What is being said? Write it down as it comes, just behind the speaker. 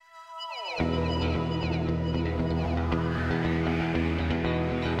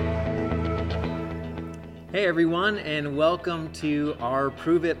Hey everyone, and welcome to our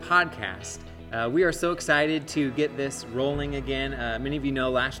Prove It podcast. We are so excited to get this rolling again. Many of you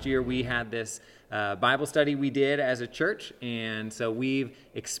know last year we had this Bible study we did as a church, and so we've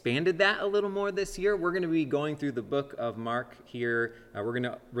expanded that a little more this year. We're going to be going through the book of Mark here. We're going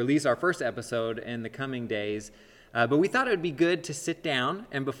to release our first episode in the coming days. But we thought it would be good to sit down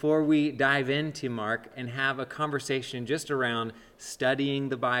and before we dive into Mark and have a conversation just around studying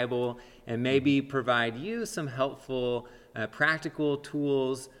the Bible and maybe provide you some helpful practical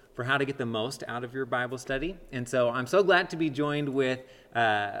tools for how to get the most out of your Bible study. And so I'm so glad to be joined with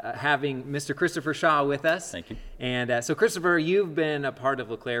having Mr. Christopher Shaw with us. Thank you. And so Christopher, you've been a part of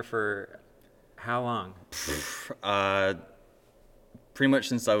LeClaire for how long? Pretty much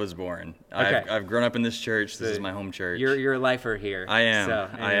since I was born. Okay. I've grown up in this church. This is my home church. You're a lifer here. I am. So,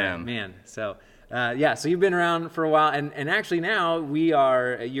 I am. Man. So, so you've been around for a while, and actually now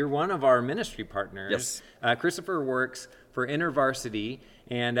you're one of our ministry partners. Yes. Christopher works for InterVarsity,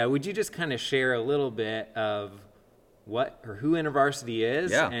 and would you just kind of share a little bit of what or who InterVarsity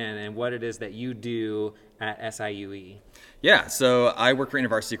is and what it is that you do at SIUE? Yeah, so I work for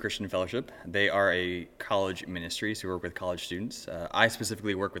InterVarsity Christian Fellowship. They are a college ministry, so we work with college students. I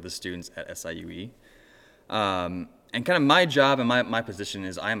specifically work with the students at SIUE. And kind of my job and my position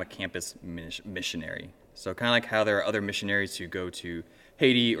is I am a campus missionary. So kind of like how there are other missionaries who go to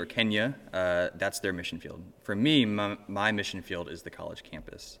Haiti or Kenya, that's their mission field. For me, my mission field is the college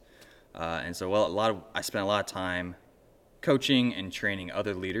campus. And so I spend a lot of time coaching and training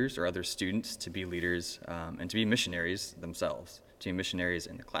other leaders or other students to be leaders and to be missionaries themselves, to be missionaries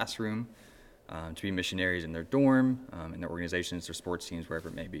in the classroom, to be missionaries in their dorm, in their organizations, their sports teams, wherever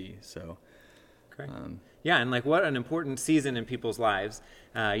it may be. So, okay. And like what an important season in people's lives.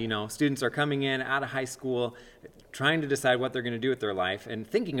 Students are coming in out of high school, trying to decide what they're going to do with their life and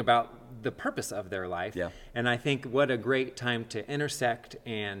thinking about the purpose of their life. Yeah. And I think what a great time to intersect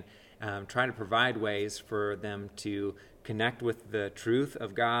and try to provide ways for them to connect with the truth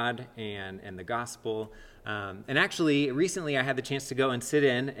of God and the gospel. And actually, recently I had the chance to go and sit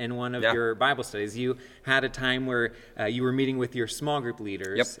in one of your Bible studies. You had a time where you were meeting with your small group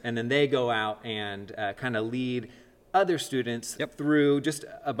leaders, and then they go out and kind of lead other students through just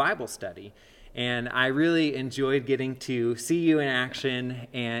a Bible study. And I really enjoyed getting to see you in action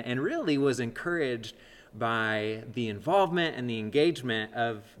and really was encouraged by the involvement and the engagement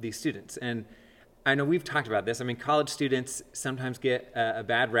of these students. And I know we've talked about this. I mean, college students sometimes get a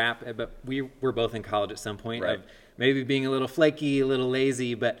bad rap, but we were both in college at some point of maybe being a little flaky, a little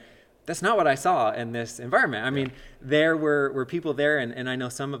lazy, but that's not what I saw in this environment. I mean, there were people there, and I know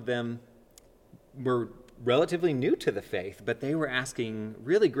some of them were relatively new to the faith, but they were asking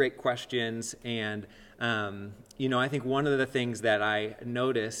really great questions. And, I think one of the things that I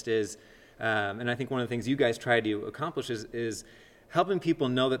noticed is, and I think one of the things you guys try to accomplish is helping people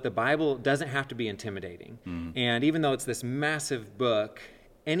know that the Bible doesn't have to be intimidating. Mm-hmm. And even though it's this massive book,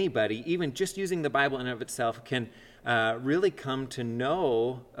 anybody, even just using the Bible in and of itself, can really come to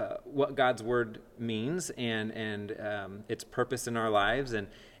know what God's Word means and its purpose in our lives.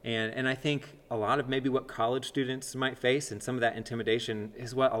 And I think a lot of maybe what college students might face and some of that intimidation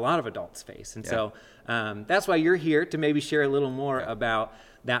is what a lot of adults face. And so that's why you're here, to maybe share a little more about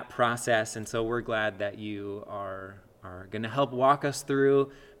that process. And so we're glad that you are going to help walk us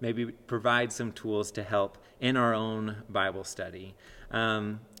through, maybe provide some tools to help in our own Bible study.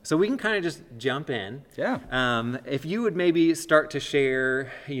 So we can kind of just jump in. Yeah. If you would maybe start to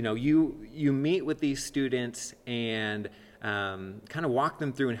share, you meet with these students and kind of walk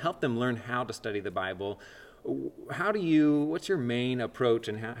them through and help them learn how to study the Bible. What's your main approach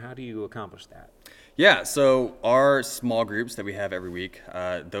and how do you accomplish that? Yeah, so our small groups that we have every week,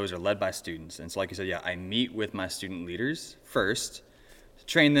 those are led by students. And so like you said, I meet with my student leaders first,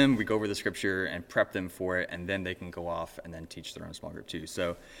 train them, we go over the scripture and prep them for it, and then they can go off and then teach their own small group too.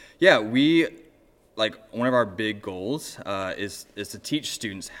 So one of our big goals is to teach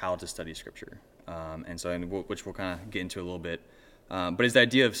students how to study scripture. Which we'll kind of get into a little bit. But it's the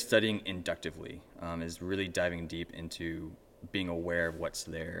idea of studying inductively, is really diving deep into being aware of what's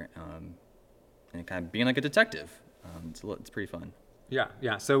there, and kind of being like a detective. It's pretty fun.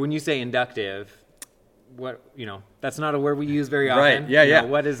 Yeah. So when you say inductive, that's not a word we use very often. Right. Yeah.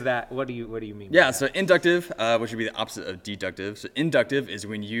 What is that? What do you mean? Yeah. By so inductive, which would be the opposite of deductive. So inductive is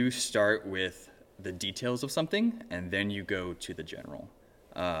when you start with the details of something and then you go to the general.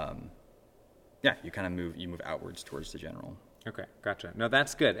 You kind of move outwards towards the general. Okay, gotcha. No,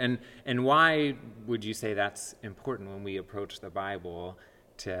 that's good. And why would you say that's important when we approach the Bible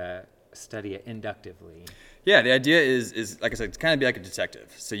to study it inductively? Yeah, the idea is like I said, it's kind of be like a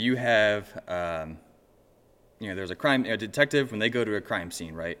detective. So you have there's a detective, when they go to a crime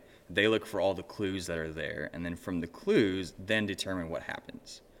scene, right? They look for all the clues that are there, and then from the clues, then determine what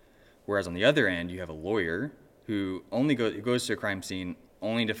happens. Whereas on the other end, you have a lawyer who only goes to a crime scene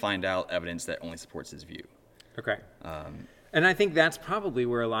only to find out evidence that only supports his view. Okay. And I think that's probably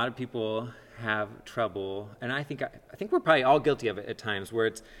where a lot of people have trouble, and I think we're probably all guilty of it at times, where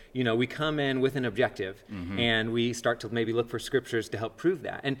it's, we come in with an objective, and we start to maybe look for scriptures to help prove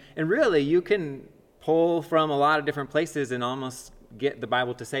that. And really, you can pull from a lot of different places and almost get the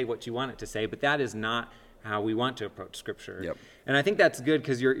Bible to say what you want it to say, but that is not how we want to approach Scripture. Yep. And I think that's good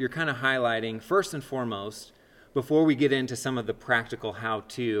because you're kind of highlighting, first and foremost, before we get into some of the practical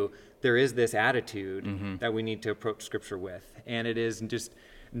how-to, there is this attitude that we need to approach Scripture with. And it is just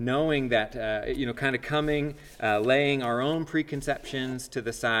knowing that, kind of coming, laying our own preconceptions to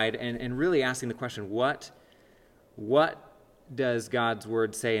the side, and really asking the question, what does God's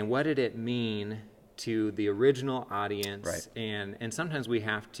Word say, and what did it mean to the original audience? Right. And sometimes we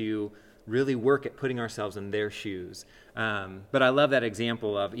have to really work at putting ourselves in their shoes. But I love that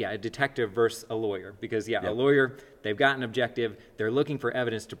example of, a detective versus a lawyer. Because, a lawyer, they've got an objective. They're looking for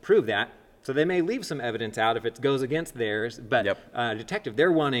evidence to prove that. So they may leave some evidence out if it goes against theirs. But detective,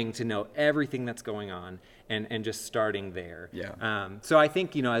 they're wanting to know everything that's going on and just starting there. Yeah. So I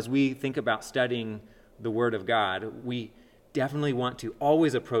think, as we think about studying the Word of God, we definitely want to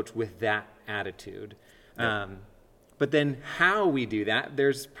always approach with that attitude. But then how we do that,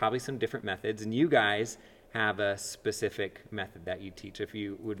 there's probably some different methods, and you guys have a specific method that you teach. If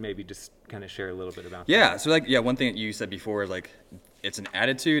you would maybe just kind of share a little bit about that. Yeah, so one thing that you said before is it's an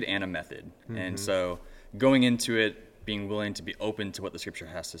attitude and a method. And so going into it, being willing to be open to what the Scripture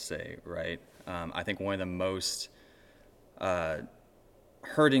has to say, right? I think one of the most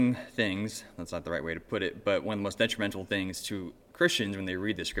hurting things, that's not the right way to put it, but one of the most detrimental things to Christians when they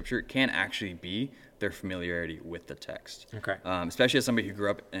read the Scripture can actually be their familiarity with the text. Okay. Especially as somebody who grew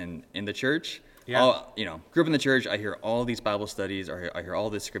up in the church. Yeah. Grew up in the church, I hear all these Bible studies, I hear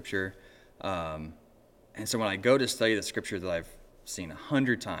all this Scripture. And so when I go to study the Scripture that I've seen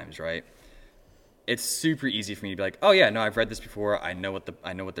 100 times, right, it's super easy for me to be like, oh yeah, no, I've read this before, I know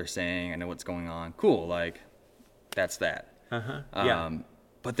what they're saying, I know what's going on, cool, that's that.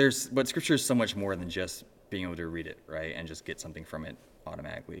 But Scripture is so much more than just being able to read it, right, and just get something from it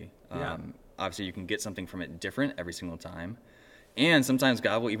automatically. Obviously, you can get something from it different every single time. And sometimes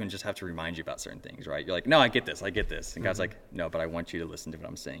God will even just have to remind you about certain things, right? You're like, no, I get this. And God's like, no, but I want you to listen to what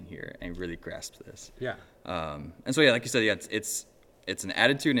I'm saying here and really grasp this. Yeah. And so, like you said, it's an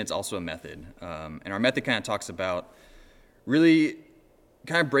attitude and it's also a method. And our method kind of talks about really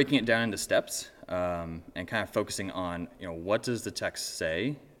kind of breaking it down into steps and kind of focusing on, what does the text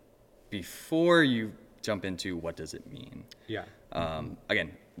say before you jump into what does it mean? Yeah.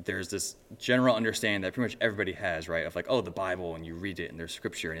 Again, there's this general understanding that pretty much everybody has, right? Of the Bible, and you read it, and there's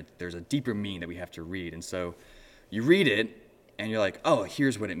Scripture, and there's a deeper meaning that we have to read. And so you read it, and you're like, oh,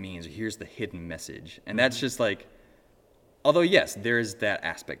 here's what it means, or here's the hidden message. And that's just although yes, there is that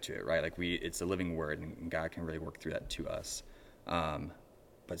aspect to it, right? It's a living word, and God can really work through that to us.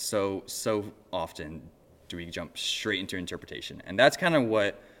 But so often do we jump straight into interpretation. And that's kind of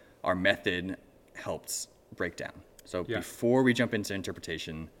what our method helps break down. So before we jump into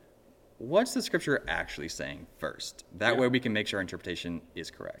interpretation, what's the Scripture actually saying first? That way we can make sure our interpretation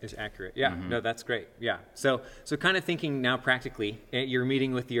is correct. Is accurate. Yeah. No, that's great. Yeah. So kind of thinking now practically, you're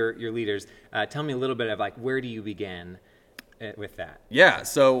meeting with your leaders. Tell me a little bit of where do you begin with that? Yeah.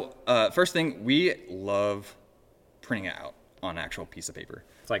 So first thing, we love printing it out on an actual piece of paper.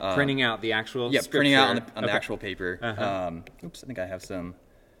 It's printing out the actual Scripture. Printing out on the actual paper. I think I have some.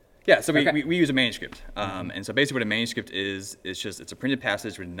 Yeah, so we use a manuscript. And so basically what a manuscript is, it's a printed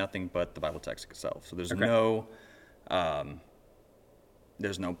passage with nothing but the Bible text itself. So there's no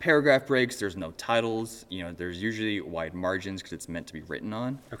paragraph breaks, there's no titles, there's usually wide margins because it's meant to be written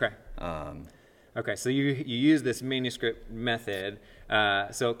on. Okay. Okay, so you use this manuscript method.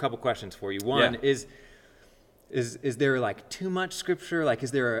 So a couple questions for you. One is there too much Scripture?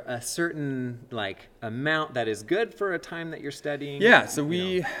 Is there a certain amount that is good for a time that you're studying? Yeah, so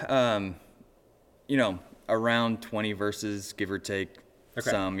we around 20 verses, give or take.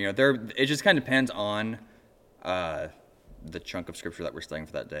 Some. It just kind of depends on the chunk of Scripture that we're studying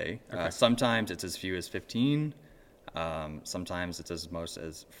for that day. Sometimes it's as few as 15. Sometimes it's as most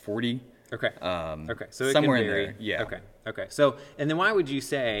as 40. Okay. Okay. So it somewhere can vary. in there. Yeah. Okay. Okay. So, and then why would you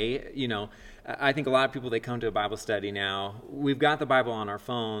say, I think a lot of people, they come to a Bible study now, we've got the Bible on our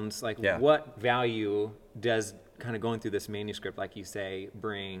phones. What value does kind of going through this manuscript, like you say,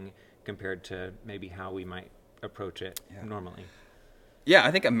 bring compared to maybe how we might approach it normally? Yeah,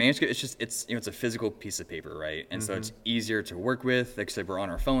 I think a manuscript, it's a physical piece of paper, right? And so it's easier to work with. Like I said, we're on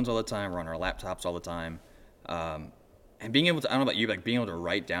our phones all the time, we're on our laptops all the time. And being able to, I don't know about you, like being able to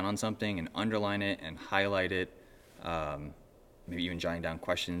write down on something and underline it and highlight it, maybe even jotting down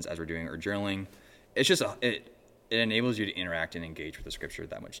questions as we're doing or journaling. It's just, it enables you to interact and engage with the scripture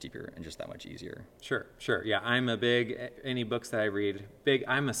that much deeper and just that much easier. Sure. Yeah, I'm a big, any books that I read,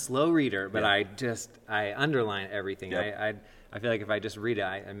 I'm a slow reader, but Yeah. I underline everything. Yep. I feel like if I just read it,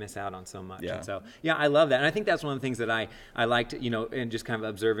 I miss out on so much. Yeah. And so, yeah, I love that. And I think that's one of the things that I liked, and just kind of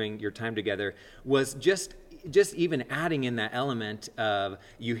observing your time together was just even adding in that element of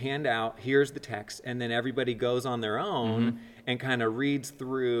you hand out, here's the text, and then everybody goes on their own and kind of reads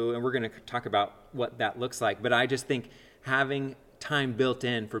through, and we're going to talk about what that looks like. But I just think having time built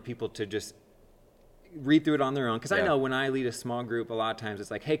in for people to just read through it on their own. Because I know when I lead a small group, a lot of times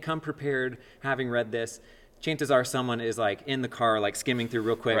it's like, hey, come prepared, having read this. Chances are someone is like in the car, like skimming through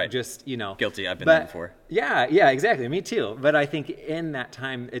real quick, Right. just, Guilty, I've been there before. Yeah, exactly. Me too. But I think in that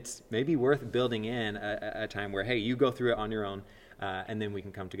time, it's maybe worth building in a time where, hey, you go through it on your own, and then we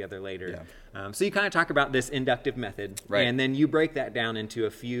can come together later. Yeah. So you kind of talk about this inductive method, Right. and then you break that down into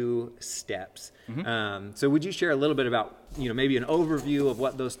a few steps. So would you share a little bit about, maybe an overview of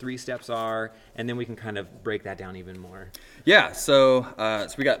what those 3 steps are, and then we can kind of break that down even more. Yeah, so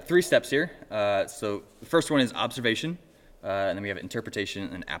we got 3 steps here. So the first one is observation, and then we have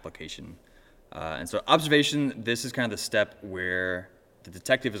interpretation and application. And so observation, this is kind of the step where the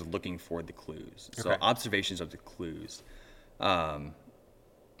detective is looking for the clues. So observations of the clues.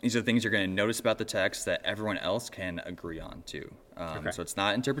 These are things you're going to notice about the text that everyone else can agree on too. So it's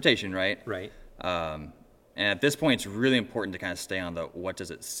not interpretation, right? Right. And at this point, it's really important to kind of stay on the what does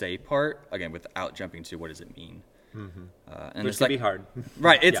it say part, again, without jumping to what does it mean. And which can be hard.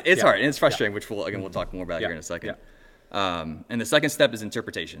 Right, it's hard, and it's frustrating, which we'll talk more about here in a second. And the second step is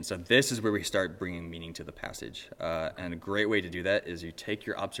interpretation. So this is where we start bringing meaning to the passage. And a great way to do that is you take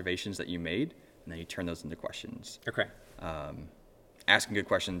your observations that you made, and then you turn those into questions. Okay. Asking good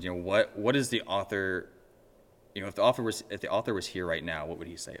questions. What is the author? If the author was here right now, what would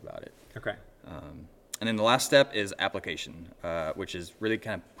he say about it? Okay. And then the last step is application, which is really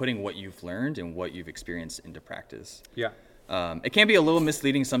kind of putting what you've learned and what you've experienced into practice. Yeah. It can be a little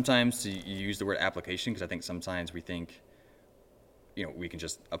misleading sometimes to use the word application, because I think sometimes we think, we can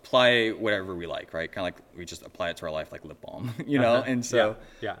just apply whatever we like, right? Kind of like we just apply it to our life like lip balm, And so,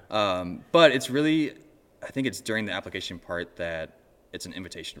 but it's really, I think it's during the application part that it's an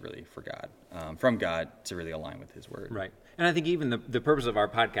invitation really for God, from God to really align with His Word. Right. And I think even the purpose of our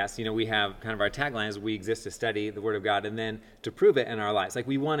podcast, we have kind of our tagline is we exist to study the Word of God and then to prove it in our lives. Like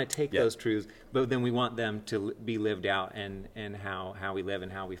we want to take those truths, but then we want them to be lived out and how we live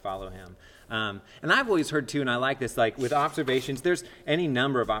and how we follow Him. And I've always heard too, and I like this, like with observations, there's any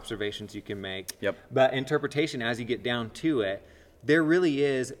number of observations you can make. Yep. But interpretation, as you get down to it, there really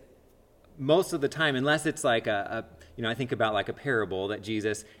is most of the time, unless it's like I think about like a parable that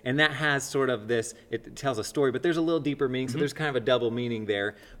Jesus, and that has sort of this, it tells a story, but there's a little deeper meaning, so there's kind of a double meaning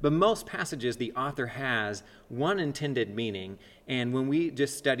there. But most passages, the author has one intended meaning, and when we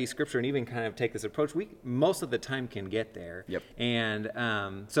just study Scripture and even kind of take this approach, we most of the time can get there. Yep. And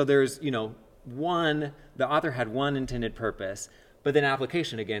so there's, the author had one intended purpose, but then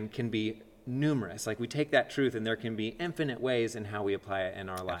application, again, can be numerous. Like we take that truth and there can be infinite ways in how we apply it in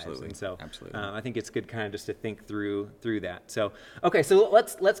our lives. Absolutely. And so Absolutely. I think it's good kind of just to think through that. So, okay, so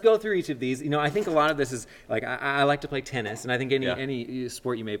let's go through each of these. I think a lot of this is like, I like to play tennis, and I think any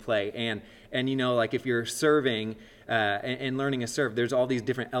sport you may play. And like if you're serving and learning a serve, there's all these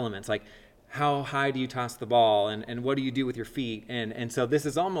different elements. Like how high do you toss the ball, and what do you do with your feet? And so this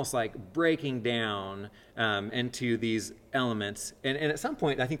is almost like breaking down into these elements. And at some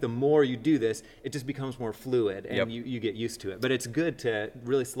point, I think the more you do this, it just becomes more fluid, and you get used to it. But it's good to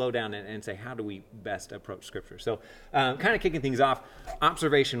really slow down and say, how do we best approach Scripture? So kind of kicking things off,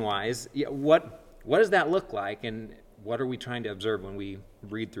 observation-wise, what does that look like, and what are we trying to observe when we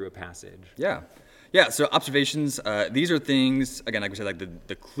read through a passage? Yeah, so observations, these are things, again, like we said, like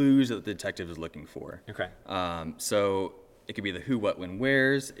the clues that the detective is looking for. Okay. So it could be the who, what, when,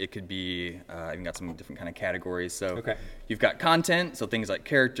 wheres. It could be, even got some different kind of categories. So you've got content, so things like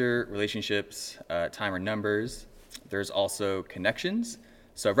character, relationships, time or numbers. There's also connections.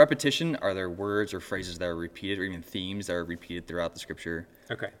 So repetition, are there words or phrases that are repeated, or even themes that are repeated throughout the Scripture?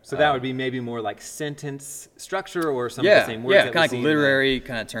 Okay, so that would be maybe more like sentence structure, or some of the same words. Yeah, kind of like literary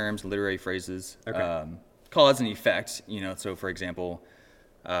kind of terms, literary phrases. Okay. Cause and effect, so for example,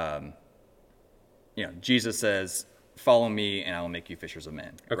 Jesus says, follow me and I will make you fishers of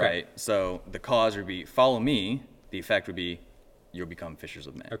men, right? So the cause would be follow me, the effect would be you'll become fishers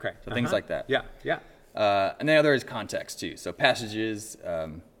of men. Okay. So things like that. Yeah. Yeah. And the other is context too. So passages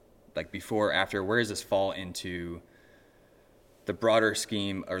like before, after, where does this fall into the broader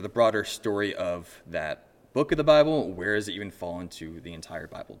scheme or the broader story of that book of the Bible? Where does it even fall into the entire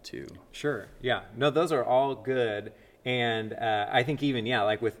Bible too? Sure. Yeah. No, those are all good. And I think even,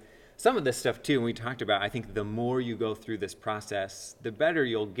 like with some of this stuff too, and we talked about, I think the more you go through this process, the better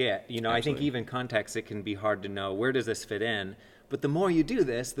you'll get. I think even context, it can be hard to know, where does this fit in? But the more you do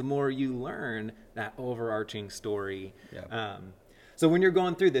this, the more you learn that overarching story. Yeah. So when you're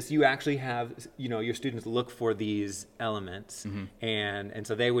going through this, you actually have, your students look for these elements. And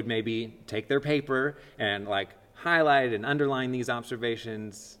so they would maybe take their paper and like highlight and underline these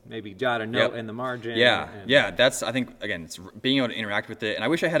observations, maybe jot a note in the margin. Yeah. That's, I think, again, it's being able to interact with it. And I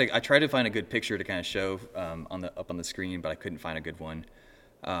wish I tried to find a good picture to kind of show up on the screen, but I couldn't find a good one.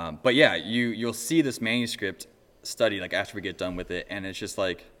 But yeah, you'll see this manuscript study like after we get done with it, and it's just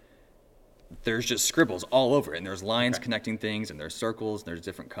like there's just scribbles all over it, and there's lines connecting things, and there's circles, and there's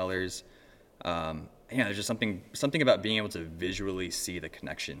different colors. There's just something about being able to visually see the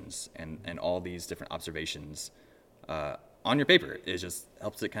connections and all these different observations on your paper. It just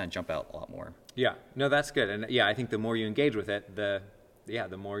helps it kind of jump out a lot more. Yeah, no, that's good. And I think the more you engage with it, the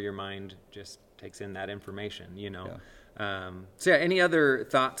more your mind just takes in that information, any other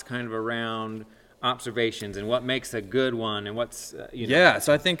thoughts kind of around observations and what makes a good one and what's,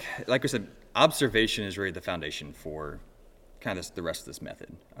 So I think, like I said, observation is really the foundation for kind of the rest of this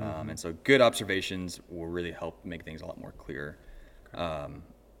method. And so good observations will really help make things a lot more clear. And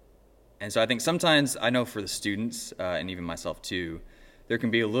so I think sometimes, I know for the students, and even myself too, there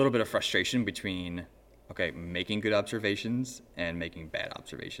can be a little bit of frustration between, making good observations and making bad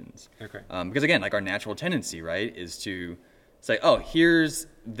observations. Because again, like our natural tendency, right, is to say, oh, here's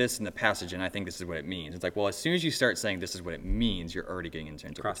this in the passage, and I think this is what it means. It's like, well, as soon as you start saying this is what it means, you're already getting into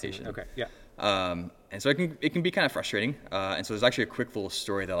interpretation. And so it can be kind of frustrating. And so there's actually a quick little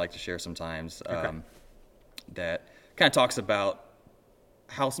story that I like to share sometimes that kind of talks about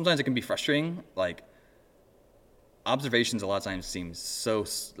how sometimes it can be frustrating. Like observations a lot of times seem so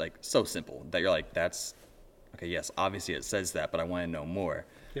simple that you're like, that's okay. Yes, obviously it says that, but I want to know more.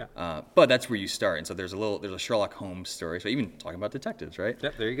 But that's where you start. And so there's a Sherlock Holmes story. So even talking about detectives, right?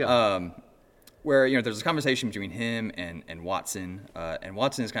 Yep, there you go. Where, there's a conversation between him and Watson. And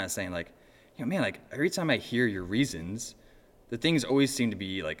Watson is kind of saying like, man, like every time I hear your reasons, the things always seem to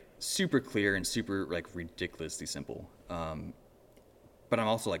be like super clear and super like ridiculously simple. But I'm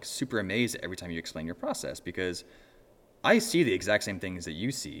also like super amazed every time you explain your process, because I see the exact same things that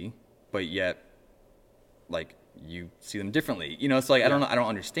you see, but yet like you see them differently. It's like, I don't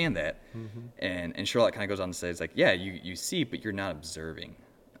understand that. And Sherlock kind of goes on to say, it's like, you see, but you're not observing.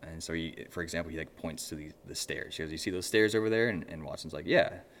 And so he, for example, he like points to the stairs. He goes, you see those stairs over there? And Watson's like, yeah.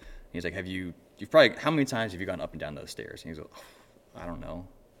 And he's like, how many times have you gone up and down those stairs? And he's like, I don't know,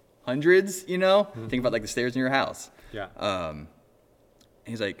 hundreds, Think about like the stairs in your house. And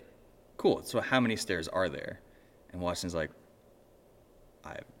he's like, cool. So how many stairs are there? And Watson's like,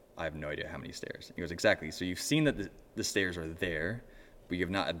 I have no idea how many stairs. He goes, exactly. So you've seen that the stairs are there, but you have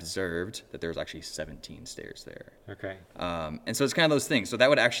not observed that there's actually 17 stairs there. And so it's kind of those things. So that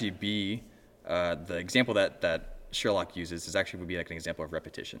would actually be the example that Sherlock uses would be like an example of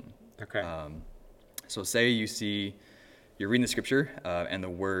repetition. So say you're reading the scripture and the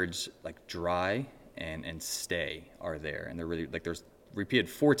words like dry and stay are there, and they're really like there's repeated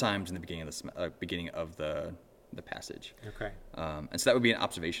 4 times in the beginning of the passage. And so that would be an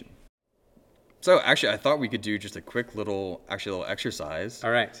observation. So actually, I thought we could do just a quick little exercise.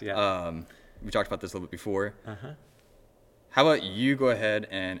 All right. We talked about this a little bit before. How about you go ahead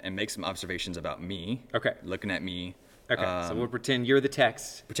and make some observations about me? Looking at me. So we'll pretend you're the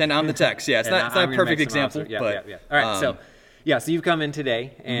text. Pretend I'm the text. Yeah, it's not a perfect example. All right. So you've come in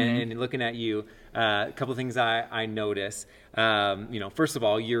today, and looking at you, a couple of things I notice. First of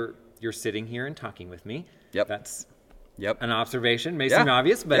all, you're sitting here and talking with me. That's an observation. May seem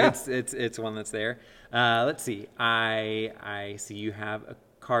obvious, but it's one that's there. Let's see. I see you have a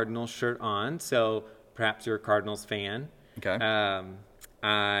Cardinals shirt on, so perhaps you're a Cardinals fan. You're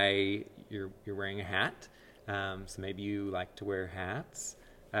wearing a hat, so maybe you like to wear hats.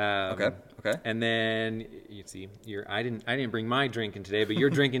 And then you see, I didn't bring my drink in today, but you're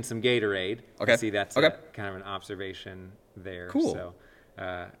drinking some Gatorade. I see that's kind of an observation there. Cool. So,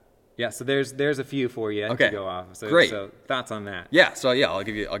 so there's a few for you to go off. So, great. So thoughts on that? I'll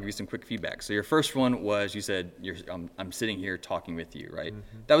give you some quick feedback. So your first one was, you said I'm sitting here talking with you, right?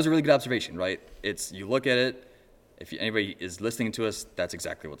 That was a really good observation, right? It's, you look at it. If anybody is listening to us, that's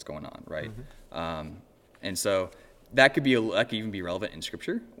exactly what's going on, right? And so that could even be relevant in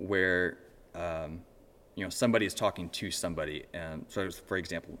Scripture, where somebody is talking to somebody. So, for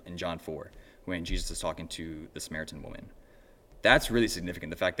example, in John 4, when Jesus is talking to the Samaritan woman, that's really significant.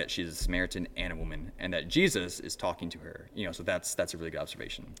 The fact that she's a Samaritan and a woman, and that Jesus is talking to her. So that's a really good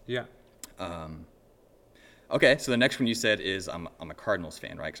observation. Yeah. Okay, so the next one you said is I'm a Cardinals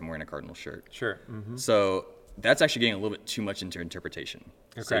fan, right? Because I'm wearing a Cardinals shirt. Sure. Mm-hmm. So that's actually getting a little bit too much into interpretation.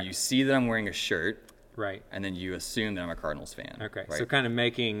 Okay. So you see that I'm wearing a shirt. Right. And then you assume that I'm a Cardinals fan. Okay. Right? So kind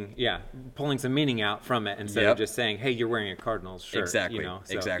of pulling some meaning out from it instead of just saying, hey, you're wearing a Cardinals shirt. Exactly.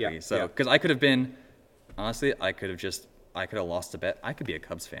 Exactly. Yeah, so, because I could have been, honestly, I could have lost a bet. I could be a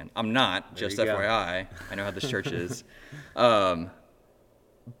Cubs fan. I'm not, just FYI. I know how this church is.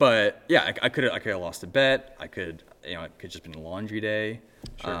 But yeah, I could have lost a bet. It could just been a laundry day.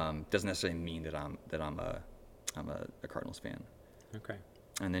 Sure. Doesn't necessarily mean that I'm a Cardinals fan. Okay.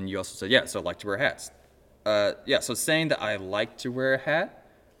 And then you also said, so I like to wear hats. So saying that I like to wear a hat,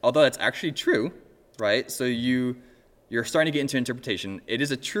 although that's actually true, right? So you're starting to get into interpretation. It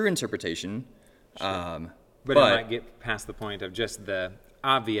is a true interpretation. Sure. But it might get past the point of just the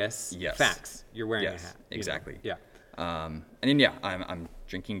obvious facts. You're wearing a hat. Exactly. Yeah. And then I'm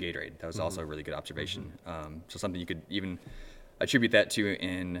drinking Gatorade. That was also a really good observation. So something you could even attribute that to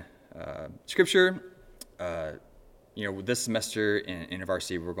in Scripture. This semester in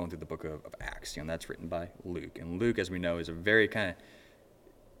InterVarsity, we're going through the book of Acts. That's written by Luke. And Luke, as we know, is a very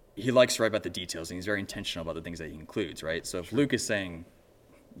he likes to write about the details, and he's very intentional about the things that he includes, right? So if Luke is saying,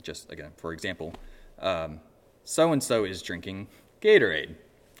 just again, for example, so-and-so is drinking Gatorade,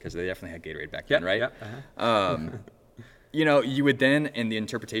 because they definitely had Gatorade back then, right? Yep. Uh-huh. You would then, in the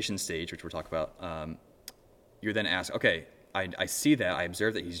interpretation stage, which we'll talk about, you would then ask, okay, I see that, I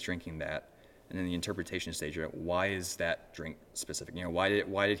observe that he's drinking that. And then the interpretation stage, why is that drink specific? Why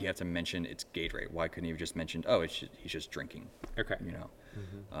did he have to mention it's Gatorade? Why couldn't he have just mentioned, he's just drinking? Okay.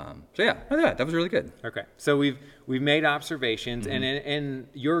 That was really good. Okay. So we've made observations, and in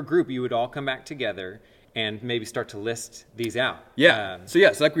your group, you would all come back together and maybe start to list these out. Yeah. So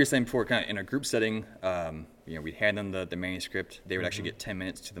like we were saying before, kind of in a group setting, we'd hand them the manuscript. They would actually get 10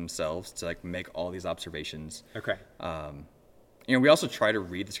 minutes to themselves to make all these observations. Okay. We also try to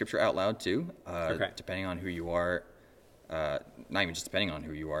read the Scripture out loud too, depending on who you are. Not even just depending on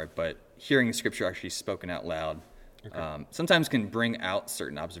who you are, but hearing Scripture actually spoken out loud sometimes can bring out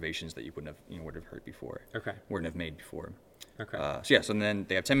certain observations that you would have heard before. Okay. Wouldn't have made before. Okay. So then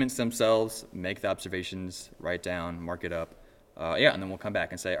they have 10 minutes themselves, make the observations, write down, mark it up. And then we'll come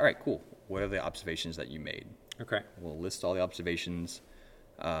back and say, all right, cool. What are the observations that you made? Okay. We'll list all the observations.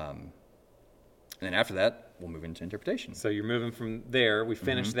 And then after that, we'll move into interpretation. So you're moving from there. We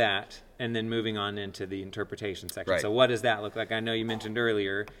finished that, and then moving on into the interpretation section. Right. So what does that look like? I know you mentioned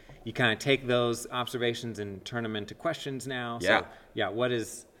earlier, you kind of take those observations and turn them into questions now. Yeah. So,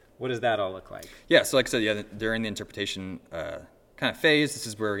 what does that all look like? Yeah, so like I said, during the interpretation kind of phase, this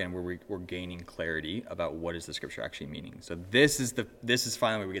is where, again, we're gaining clarity about what is the Scripture actually meaning. So this is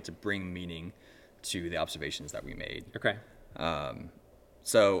finally where we get to bring meaning to the observations that we made. Okay.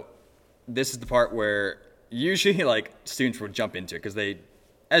 So this is the part where usually students will jump into it because they,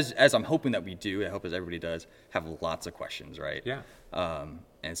 as I'm hoping that we do, I hope as everybody does, have lots of questions, right? Yeah.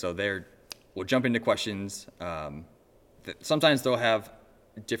 And so we'll jump into questions. Sometimes they'll have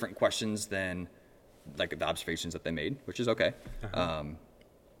different questions than the observations that they made, which is okay. Uh-huh.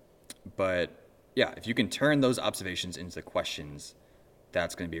 But yeah, if you can turn those observations into questions,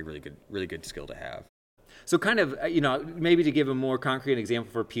 that's going to be a really good skill to have. So kind of, maybe to give a more concrete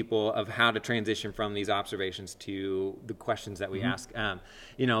example for people of how to transition from these observations to the questions that we ask.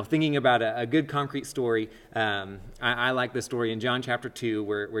 Thinking about a good concrete story, I like the story in John chapter 2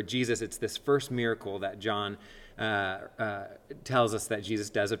 where Jesus, it's this first miracle that John tells us that Jesus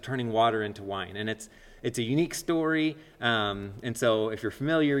does of turning water into wine. And it's a unique story. And so if you're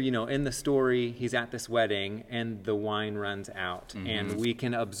familiar, in the story, he's at this wedding and the wine runs out. Mm-hmm. And we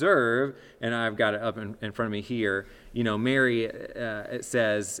can observe, and I've got it up in front of me here, Mary, it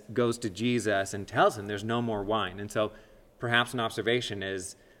says, goes to Jesus and tells him there's no more wine. And so perhaps an observation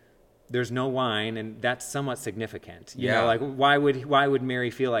is there's no wine, and that's somewhat significant. Why would Mary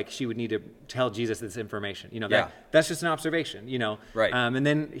feel like she would need to tell Jesus this information? That's just an observation, Right. And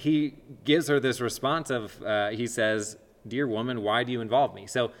then he gives her this response of, he says, "Dear woman, why do you involve me?"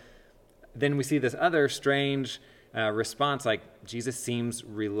 So then we see this other strange response, like Jesus seems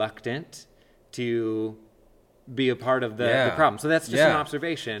reluctant to be a part of the problem. So that's just an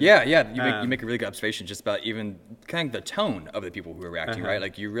observation. Yeah. You make a really good observation just about even kind of the tone of the people who are reacting,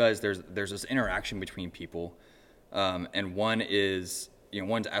 right? You realize there's this interaction between people, and one is,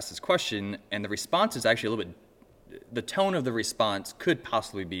 one's asked this question, and the response is actually a little bit the tone of the response could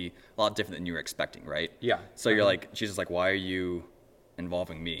possibly be a lot different than you were expecting, right? Yeah. So you're like, Jesus, like, why are you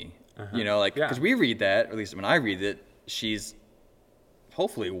involving me? You know, like, Yeah. because we read that, or at least when I read it, she's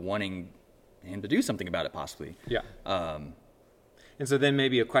hopefully wanting him to do something about it, possibly. Yeah. And so then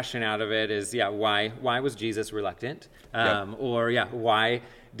maybe a question out of it is, why was Jesus reluctant? Or why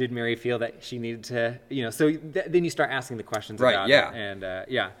did Mary feel that she needed to, so then you start asking the questions about it. And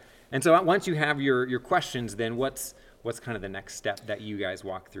and so once you have your questions, then what's kind of the next step that you guys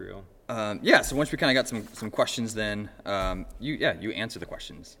walk through? So once we kind of got some questions, then you answer the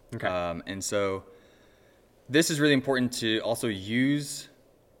questions. Okay. And so this is really important to also use.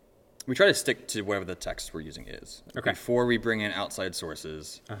 We try to stick to whatever the text we're using is before we bring in outside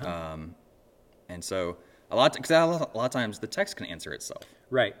sources. And so a lot of times the text can answer itself.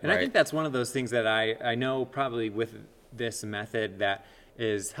 Right. And I think that's one of those things that I know probably with this method that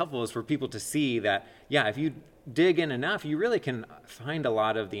is helpful is for people to see that, if you dig in enough, you really can find a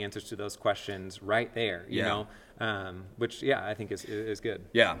lot of the answers to those questions right there, you know, which, I think is good.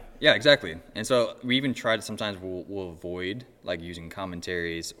 Yeah, exactly. And so we even try to sometimes we'll avoid like using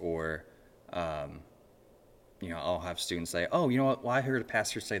commentaries or, I'll have students say, oh, you know what, well, I heard a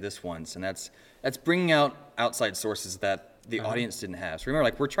pastor say this once. And that's bringing out outside sources that the audience didn't have. So remember,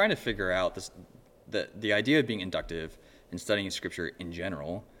 like, we're trying to figure out this, the idea of being inductive and studying scripture in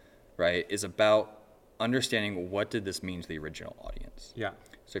general, right, is about understanding what did this mean to the original audience. Yeah.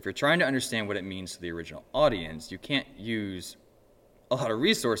 So if you're trying to understand what it means to the original audience, you can't use a lot of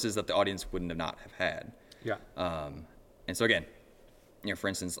resources that the audience wouldn't have not have had. Yeah. And so again, for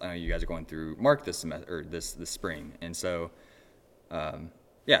instance, I know you guys are going through Mark this semester or this spring, and so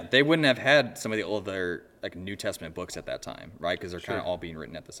they wouldn't have had some of the older like New Testament books at that time, right? Because they're kind of all being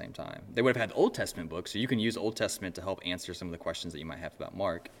written at the same time. They would have had Old Testament books, so you can use Old Testament to help answer some of the questions that you might have about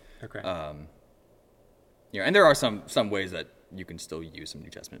Mark. Okay. And there are some ways that you can still use some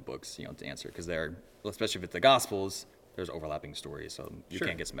New Testament books, to answer, because especially if it's the Gospels, there's overlapping stories, so you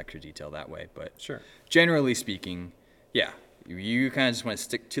can't get some extra detail that way. But generally speaking, you kind of just want to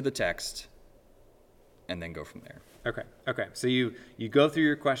stick to the text and then go from there. Okay. So you go through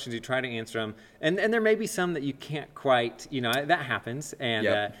your questions, you try to answer them, and there may be some that you can't quite, that happens, and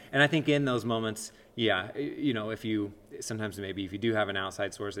I think in those moments, if you do have an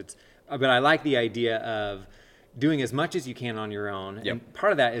outside source, but I like the idea of doing as much as you can on your own, and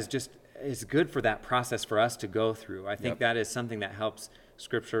part of that is good for that process for us to go through. I think that is something that helps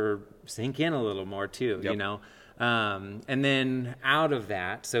Scripture sink in a little more too, and then out of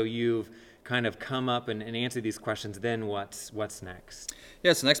that, so you've kind of come up and answer these questions, then what's next?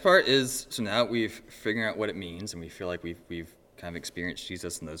 So the next part is, so now we've figured out what it means and we feel like we've kind of experienced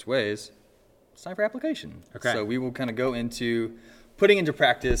Jesus in those ways. It's time for application. Okay. So we will kind of go into putting into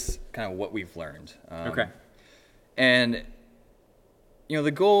practice kind of what we've learned. And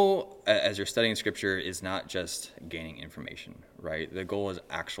the goal as you're studying scripture is not just gaining information, right? The goal is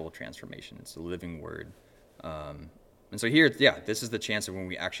actual transformation. It's the living word. And so here, this is the chance of when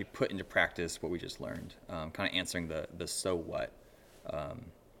we actually put into practice what we just learned, kind of answering the so what.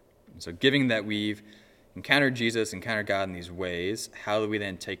 So given that we've encountered Jesus, encountered God in these ways, how do we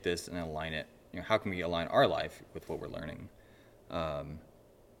then take this and align it? How can we align our life with what we're learning?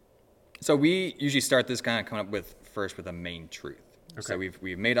 So we usually start this kind of coming up first with a main truth. Okay. So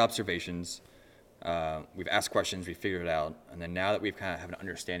we've made observations, we've asked questions, we've figured it out, and then now that we've kind of have an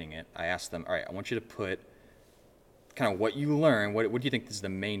understanding it, I ask them, all right, I want you to put kind of what you learn, what do you think is the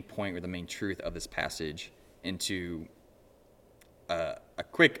main point or the main truth of this passage into a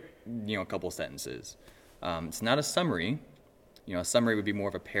quick, couple sentences. It's not a summary. A summary would be more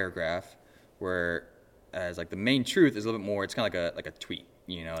of a paragraph, whereas like the main truth is a little bit more, it's kind of like a tweet.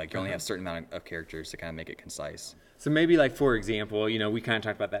 You only have a certain amount of characters to kind of make it concise. So maybe like, for example, we kind of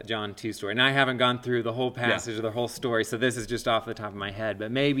talked about that John 2 story, and I haven't gone through the whole passage or the whole story, so this is just off the top of my head,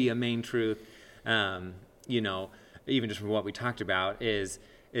 but maybe a main truth, even just from what we talked about, is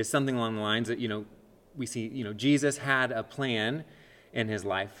something along the lines that, we see, Jesus had a plan in his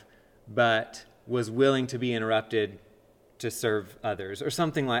life, but was willing to be interrupted to serve others, or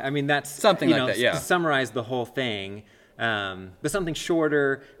something like, that's something like that, to summarize the whole thing. But something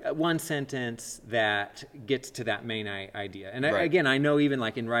shorter, one sentence that gets to that main idea. And again, I know even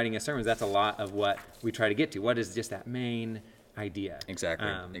like in writing a sermon, that's a lot of what we try to get to. What is just that main idea? Exactly.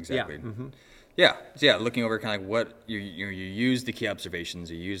 Yeah. Mm-hmm. So looking over kind of like what you use the key observations,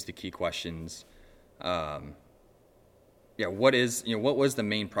 you use the key questions. What was the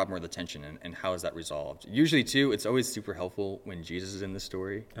main problem or the tension, and how is that resolved? Usually too, it's always super helpful when Jesus is in the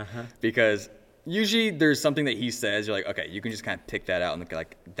story, because usually there's something that he says, you're like, okay, you can just kind of pick that out and look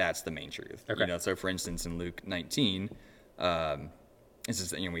like that's the main truth. Okay. You know, so for instance, in Luke 19, this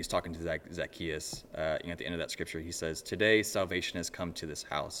is, when he's talking to Zacchaeus, at the end of that scripture, he says, "Today salvation has come to this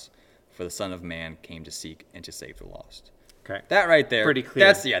house, for the Son of Man came to seek and to save the lost." Okay. That right there, Pretty clear.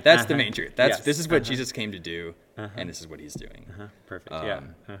 That's the main truth. Yes. This is what Jesus came to do, and this is what he's doing. Perfect.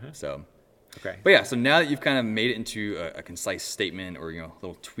 So, Okay. but yeah, so now that you've kind of made it into a concise statement or a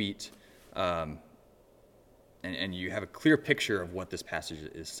little tweet, and you have a clear picture of what this passage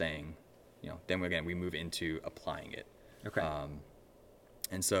is saying, then again we move into applying it. Okay.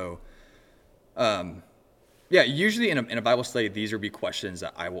 And so, usually in a Bible study, these would be questions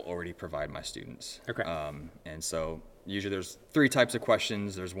that I will already provide my students. Okay. And so usually there's 3 types of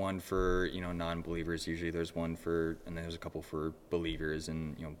questions. There's one for, non-believers. Usually there's one and then there's a couple for believers,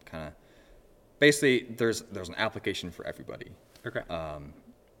 and, kind of, basically there's an application for everybody. Okay.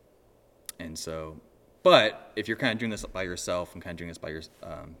 And so, but if you're kind of doing this by yourself and kind of doing this by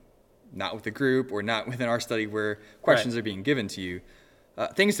not with a group or not within our study where questions are being given to you,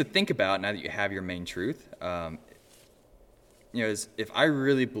 things to think about now that you have your main truth, is if I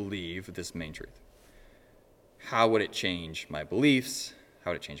really believe this main truth, how would it change my beliefs?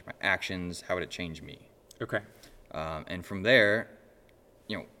 How would it change my actions? How would it change me? Okay. And from there,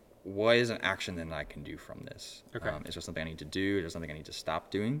 what is an action that I can do from this? Okay. Is there something I need to do? Is there something I need to stop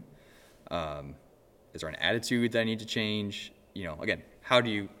doing? Is there an attitude that I need to change? Again,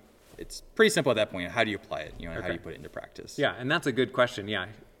 it's pretty simple at that point. How do you apply it? How do you put it into practice? Yeah, and that's a good question. Yeah,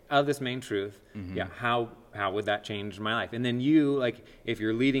 of this main truth, how would that change my life? And then you, if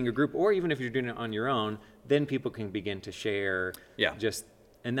you're leading a group, or even if you're doing it on your own, then people can begin to share. Yeah.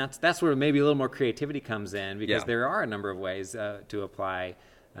 And that's where maybe a little more creativity comes in, because there are a number of ways to apply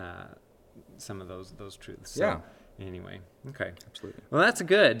some of those truths. So, yeah. Anyway, okay. Absolutely. Well, that's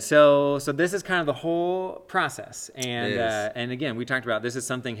good. So this is kind of the whole process, and It is. and again, we talked about this is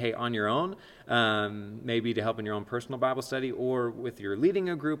something, hey, on your own, maybe to help in your own personal Bible study, or with your leading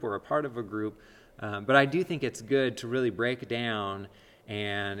a group or a part of a group. But I do think it's good to really break down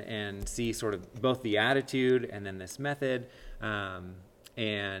and see sort of both the attitude and then this method.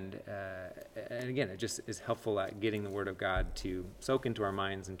 And again, it just is helpful at getting the Word of God to soak into our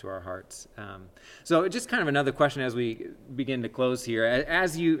minds and to our hearts. So just kind of another question as we begin to close here.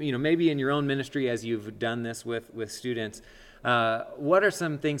 As you maybe in your own ministry, as you've done this with students, what are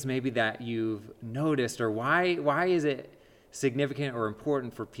some things maybe that you've noticed, or why is it significant or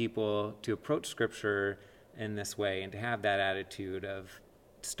important for people to approach Scripture in this way and to have that attitude of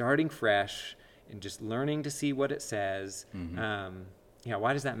starting fresh and just learning to see what it says?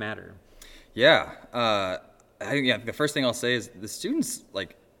 Why does that matter? Yeah. I think the first thing I'll say is the students,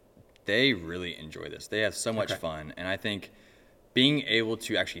 they really enjoy this. They have so much fun. And I think being able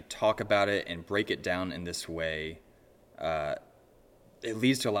to actually talk about it and break it down in this way, it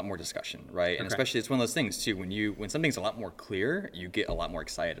leads to a lot more discussion, right? And especially it's one of those things too, when something's a lot more clear, you get a lot more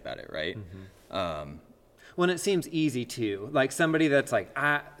excited about it, right? Well, and it seems easy too. Like somebody that's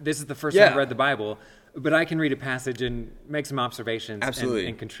this is the first time I've read the Bible, but I can read a passage and make some observations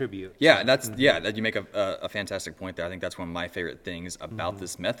and contribute. Yeah, that you make a fantastic point there. I think that's one of my favorite things about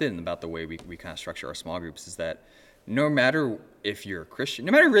this method and about the way we kind of structure our small groups is that no matter if you're a Christian,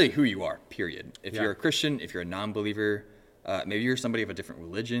 no matter really who you are, period. If you're a Christian, if you're a non-believer, maybe you're somebody of a different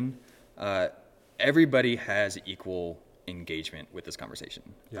religion, everybody has equal engagement with this conversation.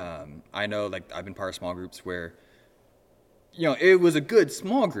 Yeah. I know, I've been part of small groups where it was a good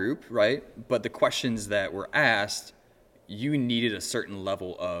small group, right? But the questions that were asked, you needed a certain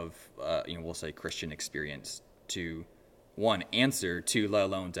level of, we'll say Christian experience to, one, answer, two, let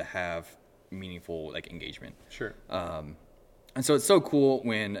alone to have meaningful engagement. Sure. And so it's so cool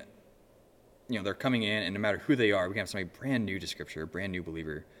when, they're coming in, and no matter who they are, we can have somebody brand new to Scripture, brand new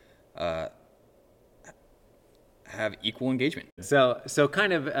believer, have equal engagement. So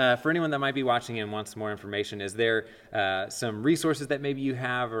kind of for anyone that might be watching and wants more information, is there some resources that maybe you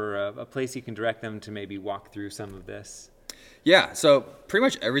have, or a place you can direct them to maybe walk through some of this? Yeah, so pretty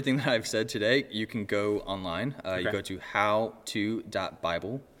much everything that I've said today, you can go online. You go to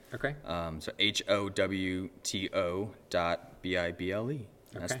howto.bible. Okay. So HOWTO.BIBLE.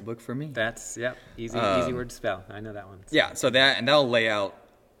 That's the book for me. That's, easy word to spell. I know that one. Yeah, so that'll lay out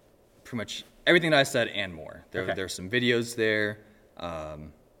pretty much everything that I said and more. There's some videos there, a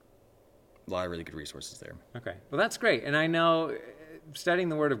lot of really good resources there. Okay. Well, that's great. And I know studying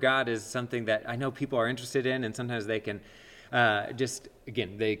the Word of God is something that I know people are interested in, and sometimes they can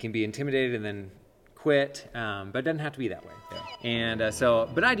they can be intimidated and then quit, but it doesn't have to be that way. Yeah. And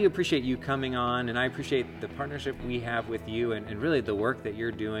but I do appreciate you coming on, and I appreciate the partnership we have with you, and really the work that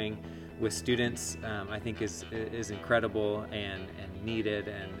you're doing with students, I think is incredible and needed,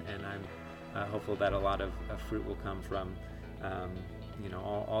 and I'm hopeful that a lot of fruit will come from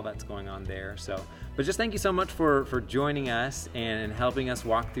all that's going on there. So, but just thank you so much for joining us and helping us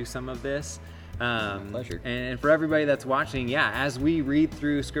walk through some of this. Pleasure. And for everybody that's watching, as we read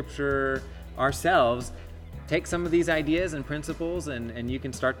through Scripture ourselves, take some of these ideas and principles, and you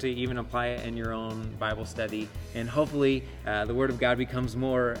can start to even apply it in your own Bible study. And hopefully the Word of God becomes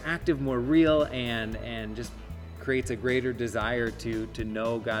more active, more real, and just creates a greater desire to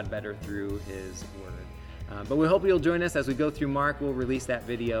know God better through His Word. But we hope you'll join us as we go through Mark. We'll release that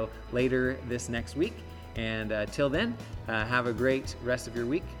video later this next week. And till then, have a great rest of your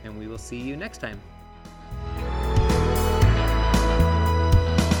week, and we will see you next time.